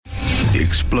the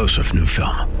explosive new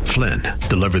film, Flynn,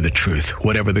 Deliver the Truth,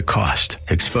 Whatever the Cost,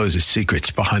 exposes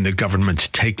secrets behind the government's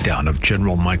takedown of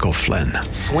General Michael Flynn.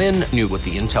 Flynn knew what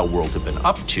the intel world had been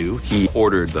up to. He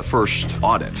ordered the first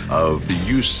audit of the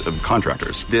use of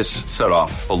contractors. This set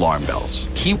off alarm bells.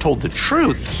 He told the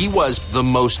truth. He was the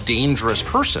most dangerous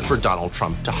person for Donald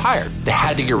Trump to hire. They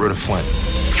had to get rid of Flynn.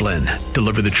 Flynn,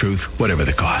 Deliver the Truth, Whatever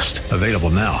the Cost. Available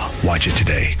now. Watch it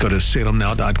today. Go to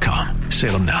salemnow.com.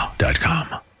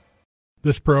 salemnow.com.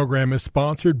 This program is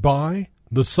sponsored by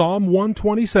the Psalm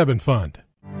 127 Fund.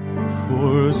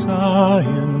 For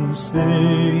Zion's sake,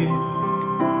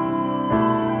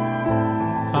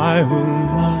 I will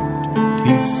not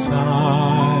keep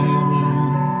silent.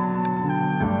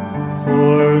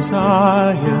 For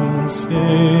Zion's sake,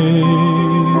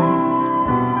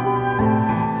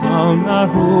 I'll not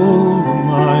hold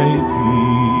my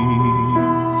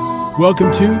peace.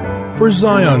 Welcome to For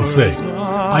Zion's Sake.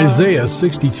 Isaiah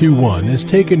 62:1 is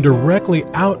taken directly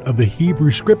out of the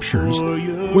Hebrew Scriptures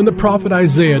when the prophet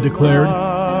Isaiah declared,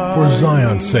 "For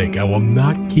Zion's sake I will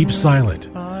not keep silent,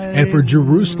 and for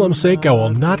Jerusalem's sake I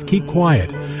will not keep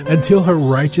quiet, until her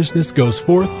righteousness goes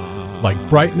forth like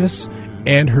brightness,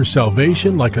 and her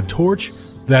salvation like a torch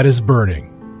that is burning."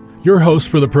 Your hosts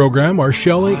for the program are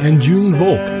Shelley and June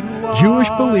Volk, Jewish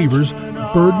believers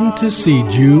burdened to see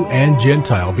Jew and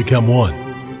Gentile become one.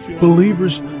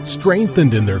 Believers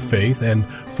strengthened in their faith and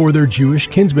for their Jewish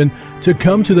kinsmen to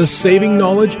come to the saving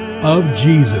knowledge of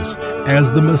Jesus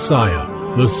as the Messiah,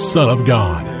 the Son of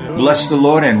God. Bless the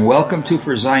Lord and welcome to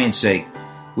For Zion's Sake.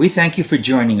 We thank you for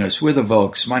joining us. We're the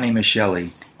Volks. My name is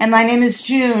Shelley. And my name is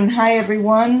June. Hi,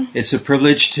 everyone. It's a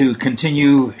privilege to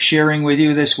continue sharing with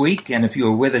you this week. And if you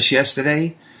were with us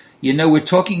yesterday, you know we're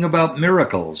talking about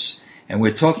miracles. And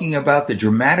we're talking about the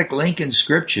dramatic link in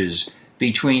Scriptures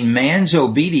between man's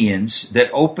obedience that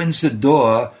opens the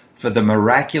door for the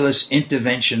miraculous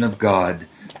intervention of God.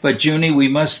 But Junie, we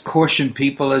must caution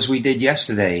people, as we did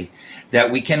yesterday, that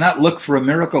we cannot look for a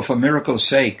miracle for miracle's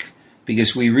sake,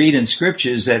 because we read in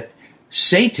Scriptures that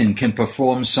Satan can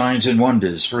perform signs and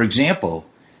wonders. For example,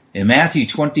 in Matthew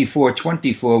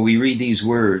 24:24, we read these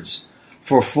words,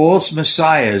 "For false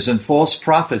messiahs and false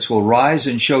prophets will rise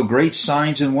and show great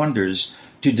signs and wonders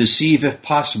to deceive, if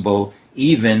possible,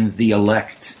 even the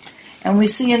elect." And we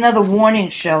see another warning,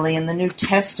 Shelley, in the New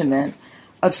Testament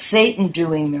of Satan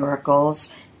doing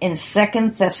miracles in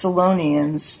 2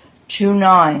 Thessalonians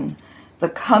 2:9. "The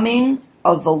coming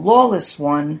of the lawless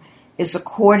one is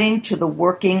according to the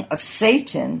working of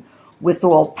Satan with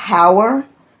all power,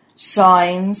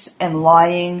 signs, and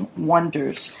lying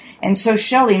wonders." And so,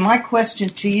 Shelley, my question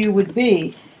to you would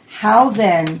be, how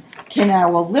then can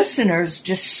our listeners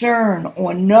discern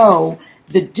or know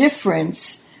the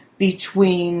difference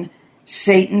between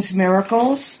Satan's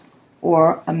miracles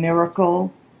or a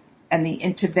miracle and the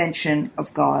intervention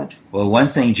of God? Well, one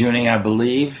thing, Junie, I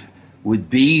believe would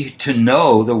be to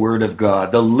know the Word of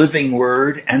God, the living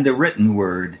Word and the written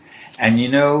Word. And you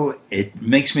know, it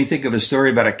makes me think of a story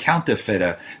about a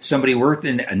counterfeiter. Somebody worked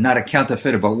in, not a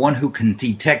counterfeiter, but one who can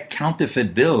detect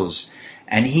counterfeit bills.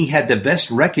 And he had the best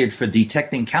record for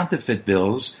detecting counterfeit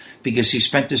bills because he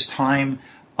spent his time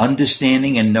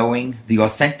understanding and knowing the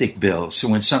authentic bill. So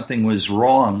when something was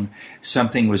wrong,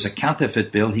 something was a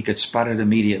counterfeit bill, he could spot it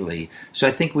immediately. So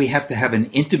I think we have to have an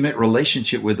intimate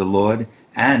relationship with the Lord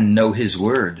and know His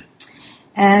Word.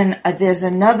 And there's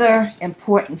another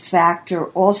important factor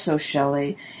also,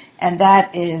 Shelley, and that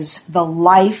is the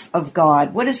life of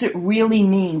God. What does it really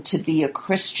mean to be a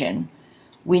Christian?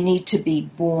 We need to be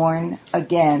born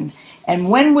again. And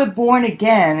when we're born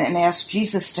again and ask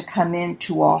Jesus to come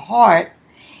into our heart,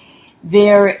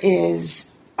 there is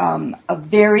a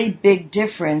very big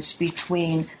difference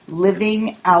between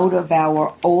living out of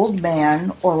our old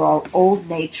man or our old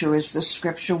nature, as the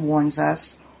Scripture warns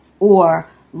us, or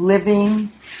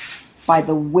living by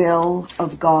the will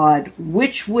of God,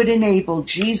 which would enable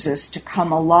Jesus to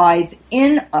come alive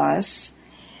in us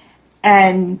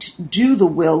and do the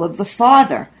will of the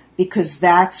Father, because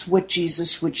that's what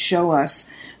Jesus would show us.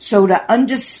 So to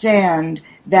understand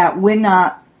that we're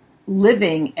not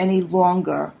living any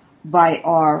longer by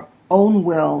our own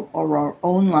will or our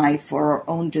own life or our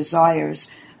own desires,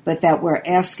 but that we're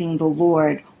asking the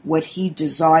Lord what He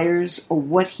desires or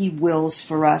what He wills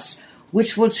for us,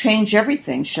 which will change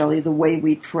everything, Shelley, the way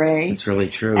we pray. It's really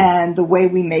true. And the way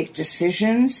we make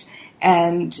decisions.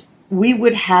 And we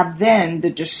would have then the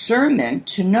discernment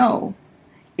to know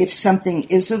if something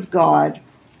is of God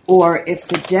or if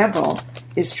the devil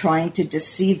is trying to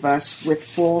deceive us with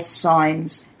false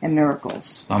signs and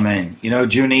miracles. Amen. You know,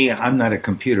 Junie, I'm not a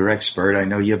computer expert. I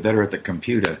know you're better at the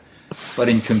computer. But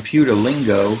in computer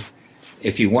lingo,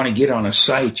 if you want to get on a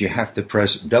site, you have to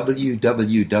press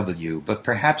www. But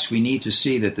perhaps we need to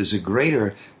see that there's a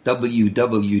greater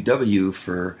www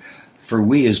for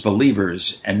we as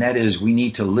believers, and that is we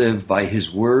need to live by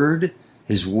His Word,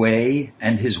 His way,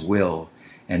 and His will.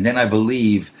 And then I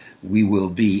believe we will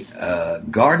be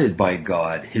guarded by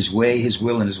God, His way, His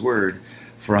will, and His Word,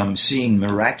 from seeing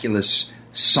miraculous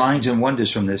signs and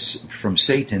wonders from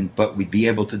Satan, but we'd be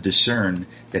able to discern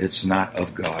that it's not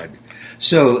of God.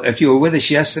 So if you were with us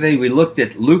yesterday, we looked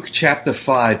at Luke chapter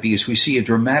 5 because we see a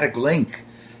dramatic link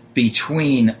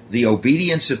between the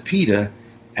obedience of Peter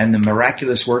and the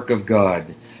miraculous work of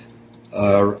God.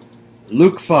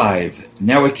 Luke 5,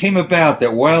 now it came about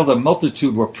that while the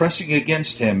multitude were pressing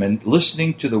against him and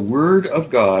listening to the word of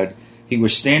God, he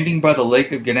was standing by the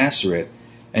lake of Gennesaret,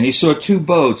 and he saw two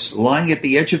boats lying at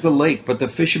the edge of the lake, but the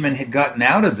fishermen had gotten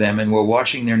out of them and were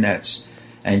washing their nets.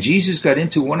 And Jesus got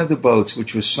into one of the boats,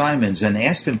 which was Simon's, and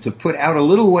asked him to put out a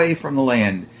little way from the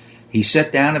land. He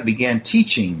sat down and began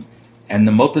teaching, and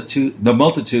the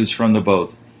multitudes from the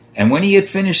boat. And when he had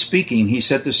finished speaking, he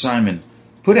said to Simon,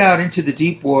 "Put out into the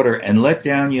deep water and let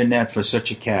down your net for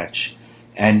such a catch."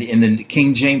 And in the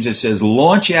King James it says,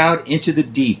 "Launch out into the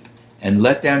deep and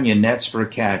let down your nets for a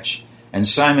catch." And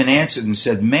Simon answered and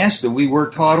said, "Master, we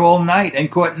worked hard all night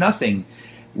and caught nothing."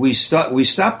 We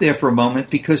stopped there for a moment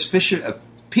because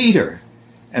Peter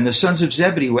and the sons of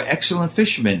Zebedee were excellent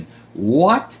fishermen.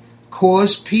 What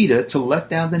caused Peter to let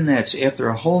down the nets after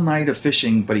a whole night of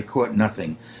fishing, but he caught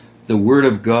nothing? The word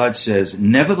of God says,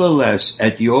 "Nevertheless,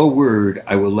 at your word,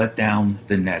 I will let down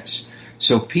the nets."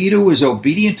 So Peter was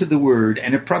obedient to the word,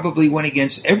 and it probably went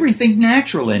against everything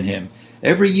natural in him.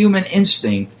 Every human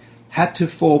instinct had to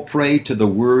fall prey to the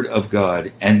word of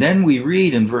God. And then we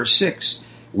read in verse 6,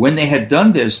 when they had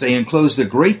done this, they enclosed a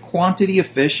great quantity of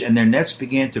fish, and their nets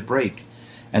began to break.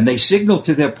 And they signaled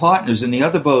to their partners in the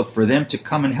other boat for them to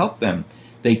come and help them.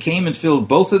 They came and filled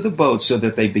both of the boats so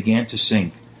that they began to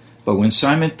sink. But when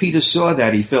Simon Peter saw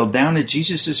that, he fell down at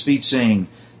Jesus' feet, saying,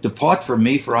 "Depart from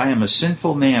me, for I am a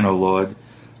sinful man, O Lord."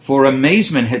 For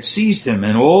amazement had seized him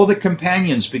and all the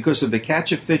companions because of the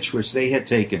catch of fish which they had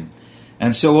taken.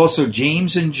 And so also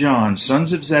James and John,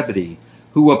 sons of Zebedee,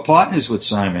 who were partners with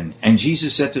Simon. And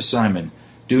Jesus said to Simon,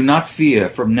 "Do not fear,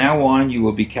 from now on you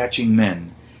will be catching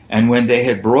men." And when they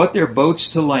had brought their boats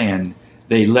to land,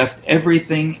 they left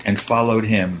everything and followed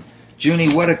him. Junie,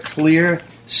 what a clear,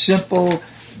 simple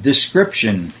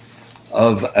description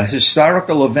of a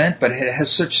historical event, but it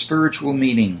has such spiritual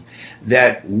meaning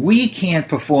that we can't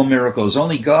perform miracles,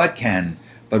 only God can.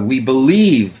 But we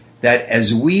believe that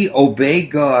as we obey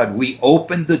God, we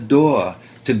open the door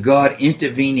to God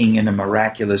intervening in a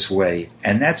miraculous way.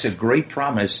 And that's a great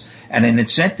promise and an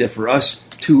incentive for us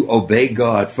to obey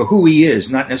God for who He is,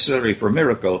 not necessarily for a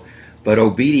miracle, but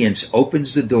obedience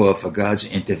opens the door for God's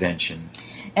intervention.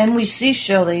 And we see,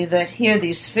 Shelley, that here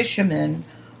these fishermen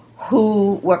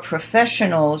who were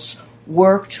professionals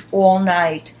worked all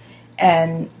night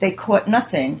and they caught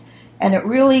nothing. And it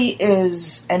really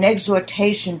is an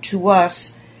exhortation to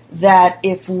us that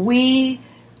if we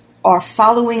are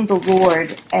following the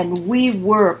Lord and we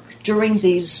work during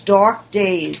these dark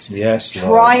days, yes,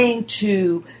 trying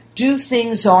to do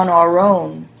things on our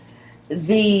own,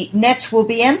 the nets will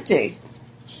be empty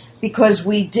because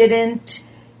we didn't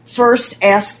first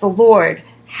ask the Lord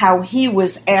how He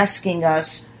was asking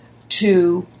us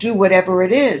to do whatever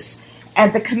it is.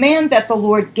 And the command that the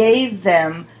Lord gave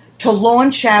them to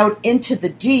launch out into the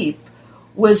deep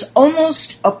was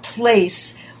almost a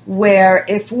place where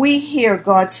if we hear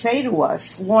God say to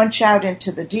us, launch out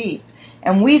into the deep,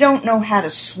 and we don't know how to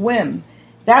swim,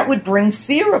 that would bring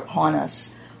fear upon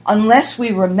us, unless we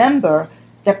remember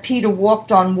that Peter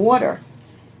walked on water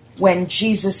when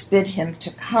Jesus bid him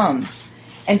to come.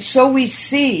 And so we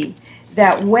see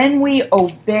that when we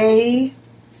obey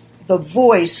the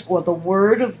voice or the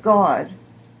word of God,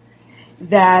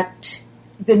 that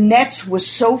the nets were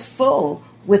so full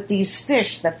with these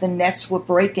fish that the nets were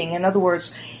breaking. In other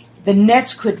words, the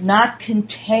nets could not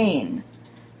contain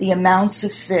the amounts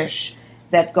of fish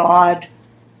that God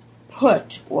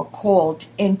put or called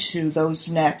into those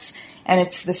nets. And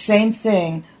it's the same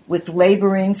thing with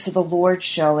laboring for the Lord,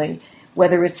 Shelley,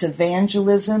 whether it's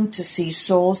evangelism to see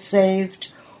souls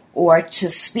saved or to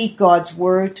speak God's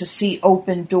word, to see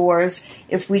open doors.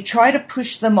 If we try to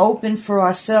push them open for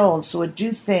ourselves or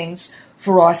do things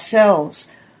for ourselves,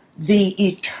 the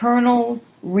eternal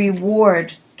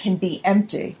reward can be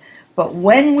empty. But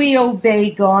when we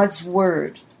obey God's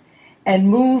word and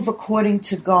move according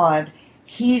to God,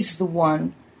 He's the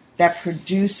one that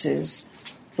produces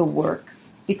the work,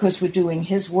 because we're doing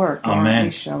His work. Amen. Aren't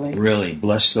we, Shelley? Really,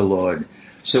 bless the Lord.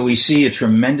 So we see a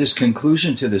tremendous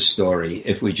conclusion to the story.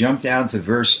 If we jump down to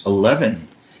verse 11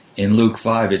 in Luke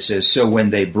 5, it says, "So when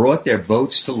they brought their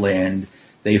boats to land,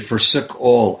 they forsook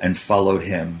all and followed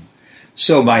him."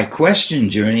 So my question,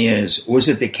 Journey, is, was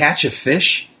it the catch of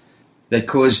fish that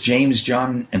caused James,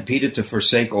 John, and Peter to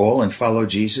forsake all and follow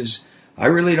Jesus? I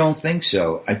really don't think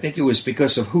so. I think it was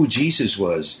because of who Jesus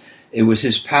was. It was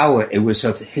his power. It was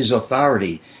his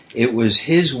authority. It was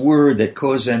his word that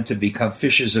caused them to become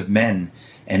fishers of men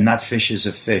and not fishers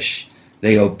of fish.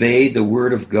 They obeyed the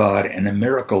word of God, and a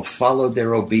miracle followed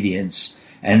their obedience.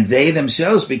 And they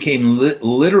themselves became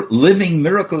living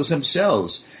miracles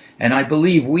themselves. And I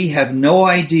believe we have no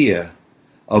idea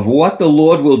of what the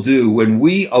Lord will do when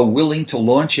we are willing to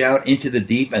launch out into the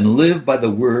deep and live by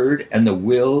the word and the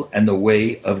will and the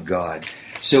way of God.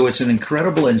 So it's an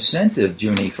incredible incentive,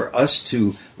 Junie, for us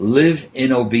to live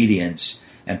in obedience.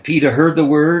 And Peter heard the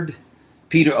word,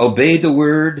 Peter obeyed the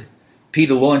word,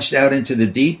 Peter launched out into the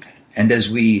deep, and as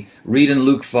we read in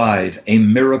Luke 5, a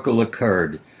miracle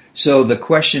occurred. So the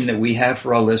question that we have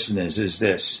for our listeners is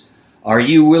this: are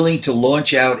you willing to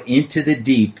launch out into the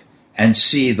deep and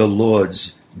see the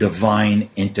Lord's divine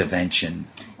intervention?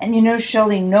 And you know,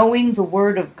 Shelley, knowing the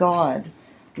Word of God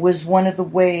was one of the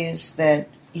ways that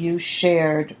you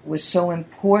shared was so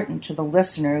important to the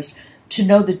listeners to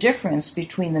know the difference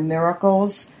between the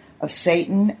miracles of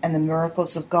Satan and the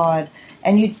miracles of God.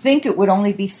 And you'd think it would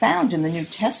only be found in the New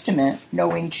Testament,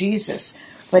 knowing Jesus.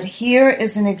 But here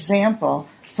is an example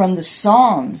from the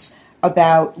Psalms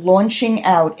about launching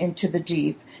out into the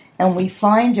deep. And we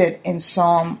find it in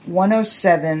Psalm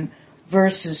 107,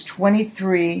 verses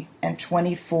 23 and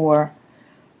 24.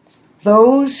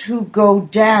 Those who go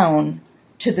down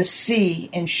to the sea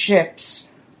in ships,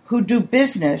 who do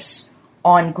business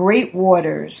on great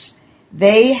waters,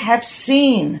 they have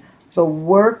seen the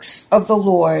works of the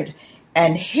Lord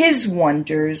and his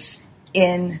wonders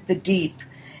in the deep.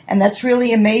 And that's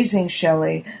really amazing,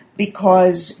 Shelley,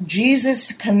 because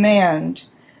Jesus' command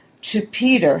to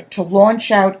Peter to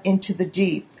launch out into the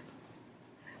deep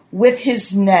with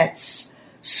his nets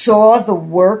saw the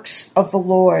works of the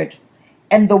Lord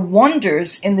and the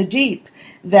wonders in the deep,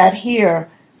 that here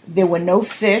there were no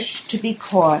fish to be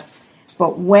caught.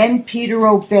 But when Peter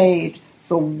obeyed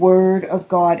the word of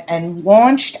God and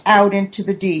launched out into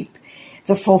the deep,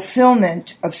 the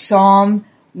fulfillment of Psalm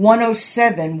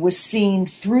 107 was seen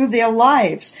through their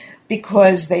lives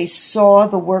because they saw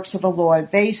the works of the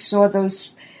Lord. They saw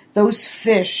those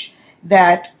fish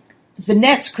that the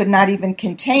nets could not even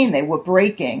contain. They were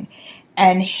breaking.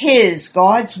 And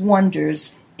God's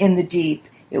wonders in the deep.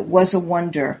 It was a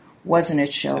wonder, wasn't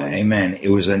it, Shelley? Amen. It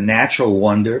was a natural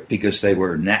wonder because they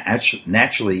were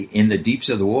naturally in the deeps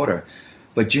of the water.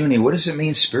 But, Junie, what does it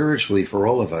mean spiritually for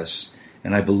all of us?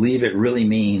 And I believe it really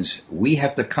means we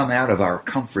have to come out of our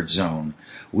comfort zone.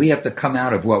 We have to come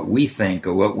out of what we think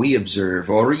or what we observe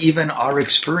or even our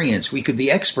experience. We could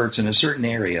be experts in a certain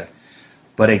area.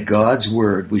 But at God's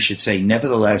word, we should say,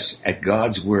 nevertheless, at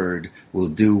God's word, we'll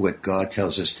do what God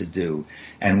tells us to do.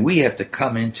 And we have to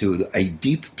come into a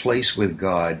deep place with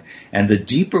God. And the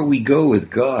deeper we go with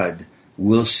God,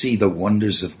 we'll see the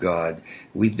wonders of God.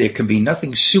 There can be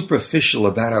nothing superficial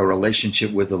about our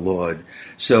relationship with the Lord.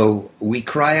 So we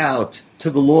cry out to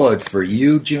the Lord for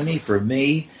you, Junie, for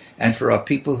me, and for our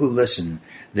people who listen,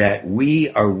 that we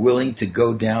are willing to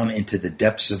go down into the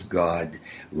depths of God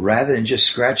rather than just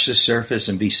scratch the surface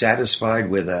and be satisfied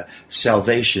with a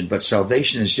salvation. But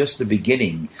salvation is just the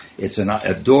beginning. It's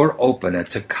a door opener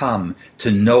to come to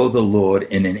know the Lord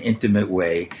in an intimate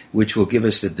way, which will give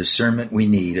us the discernment we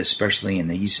need, especially in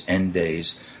these end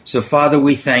days. So, Father,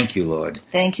 we thank you, Lord.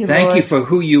 Thank you, Lord. Thank you for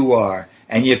who you are.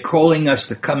 And you're calling us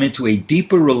to come into a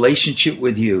deeper relationship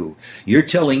with you. You're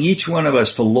telling each one of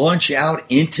us to launch out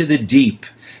into the deep,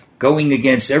 going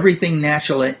against everything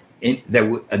natural, a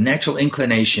natural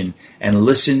inclination, and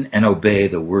listen and obey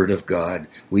the word of God.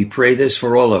 We pray this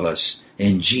for all of us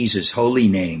in Jesus' holy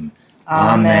name.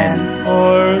 Amen.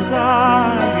 For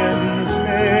Zion's sake.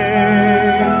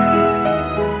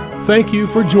 Thank you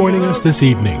for joining us this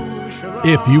evening.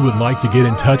 If you would like to get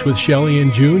in touch with Shelley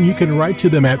and June, you can write to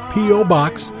them at P.O.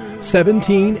 Box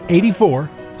 1784,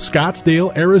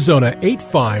 Scottsdale, Arizona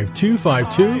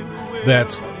 85252.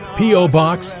 That's P.O.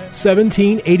 Box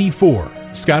 1784,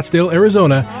 Scottsdale,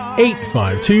 Arizona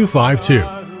 85252.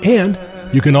 And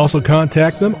you can also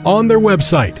contact them on their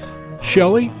website,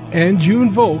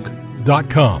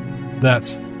 ShelleyandJuneVolk.com.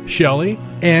 That's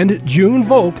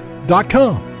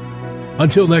ShelleyandJuneVolk.com.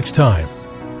 Until next time,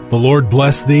 the Lord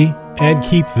bless thee and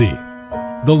keep thee.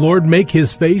 The Lord make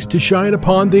his face to shine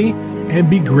upon thee and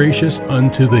be gracious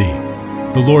unto thee.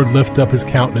 The Lord lift up his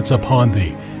countenance upon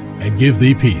thee and give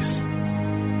thee peace.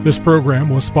 This program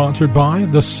was sponsored by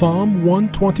the Psalm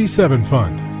 127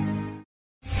 Fund.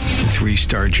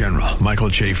 3-star General Michael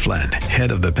J. Flynn,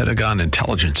 head of the Pentagon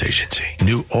Intelligence Agency,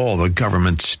 knew all the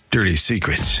government's dirty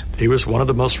secrets. He was one of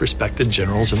the most respected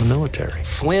generals in the military.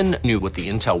 Flynn knew what the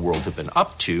intel world had been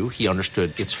up to. He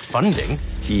understood its funding.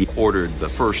 He ordered the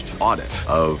first audit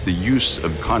of the use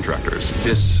of contractors.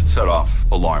 This set off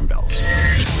alarm bells.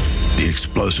 The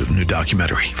explosive new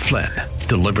documentary, Flynn,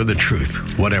 Deliver the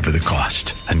Truth, Whatever the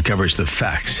Cost, uncovers the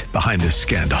facts behind this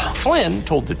scandal. Flynn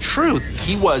told the truth.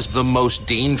 He was the most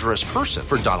dangerous person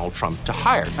for Donald Trump to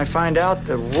hire. I find out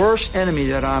the worst enemy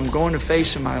that I'm going to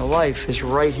face in my life is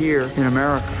right here in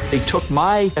America. They took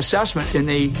my assessment and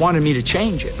they wanted me to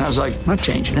change it. And I was like, I'm not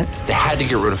changing it. They had to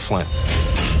get rid of Flynn.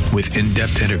 With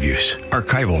in-depth interviews,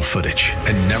 archival footage,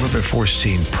 and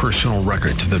never-before-seen personal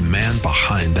records of the man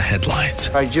behind the headlines.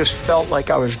 I just felt like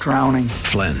I was drowning.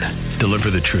 Flynn, Deliver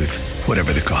the Truth,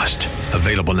 Whatever the Cost.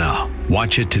 Available now.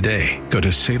 Watch it today. Go to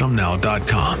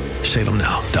salemnow.com.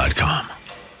 salemnow.com.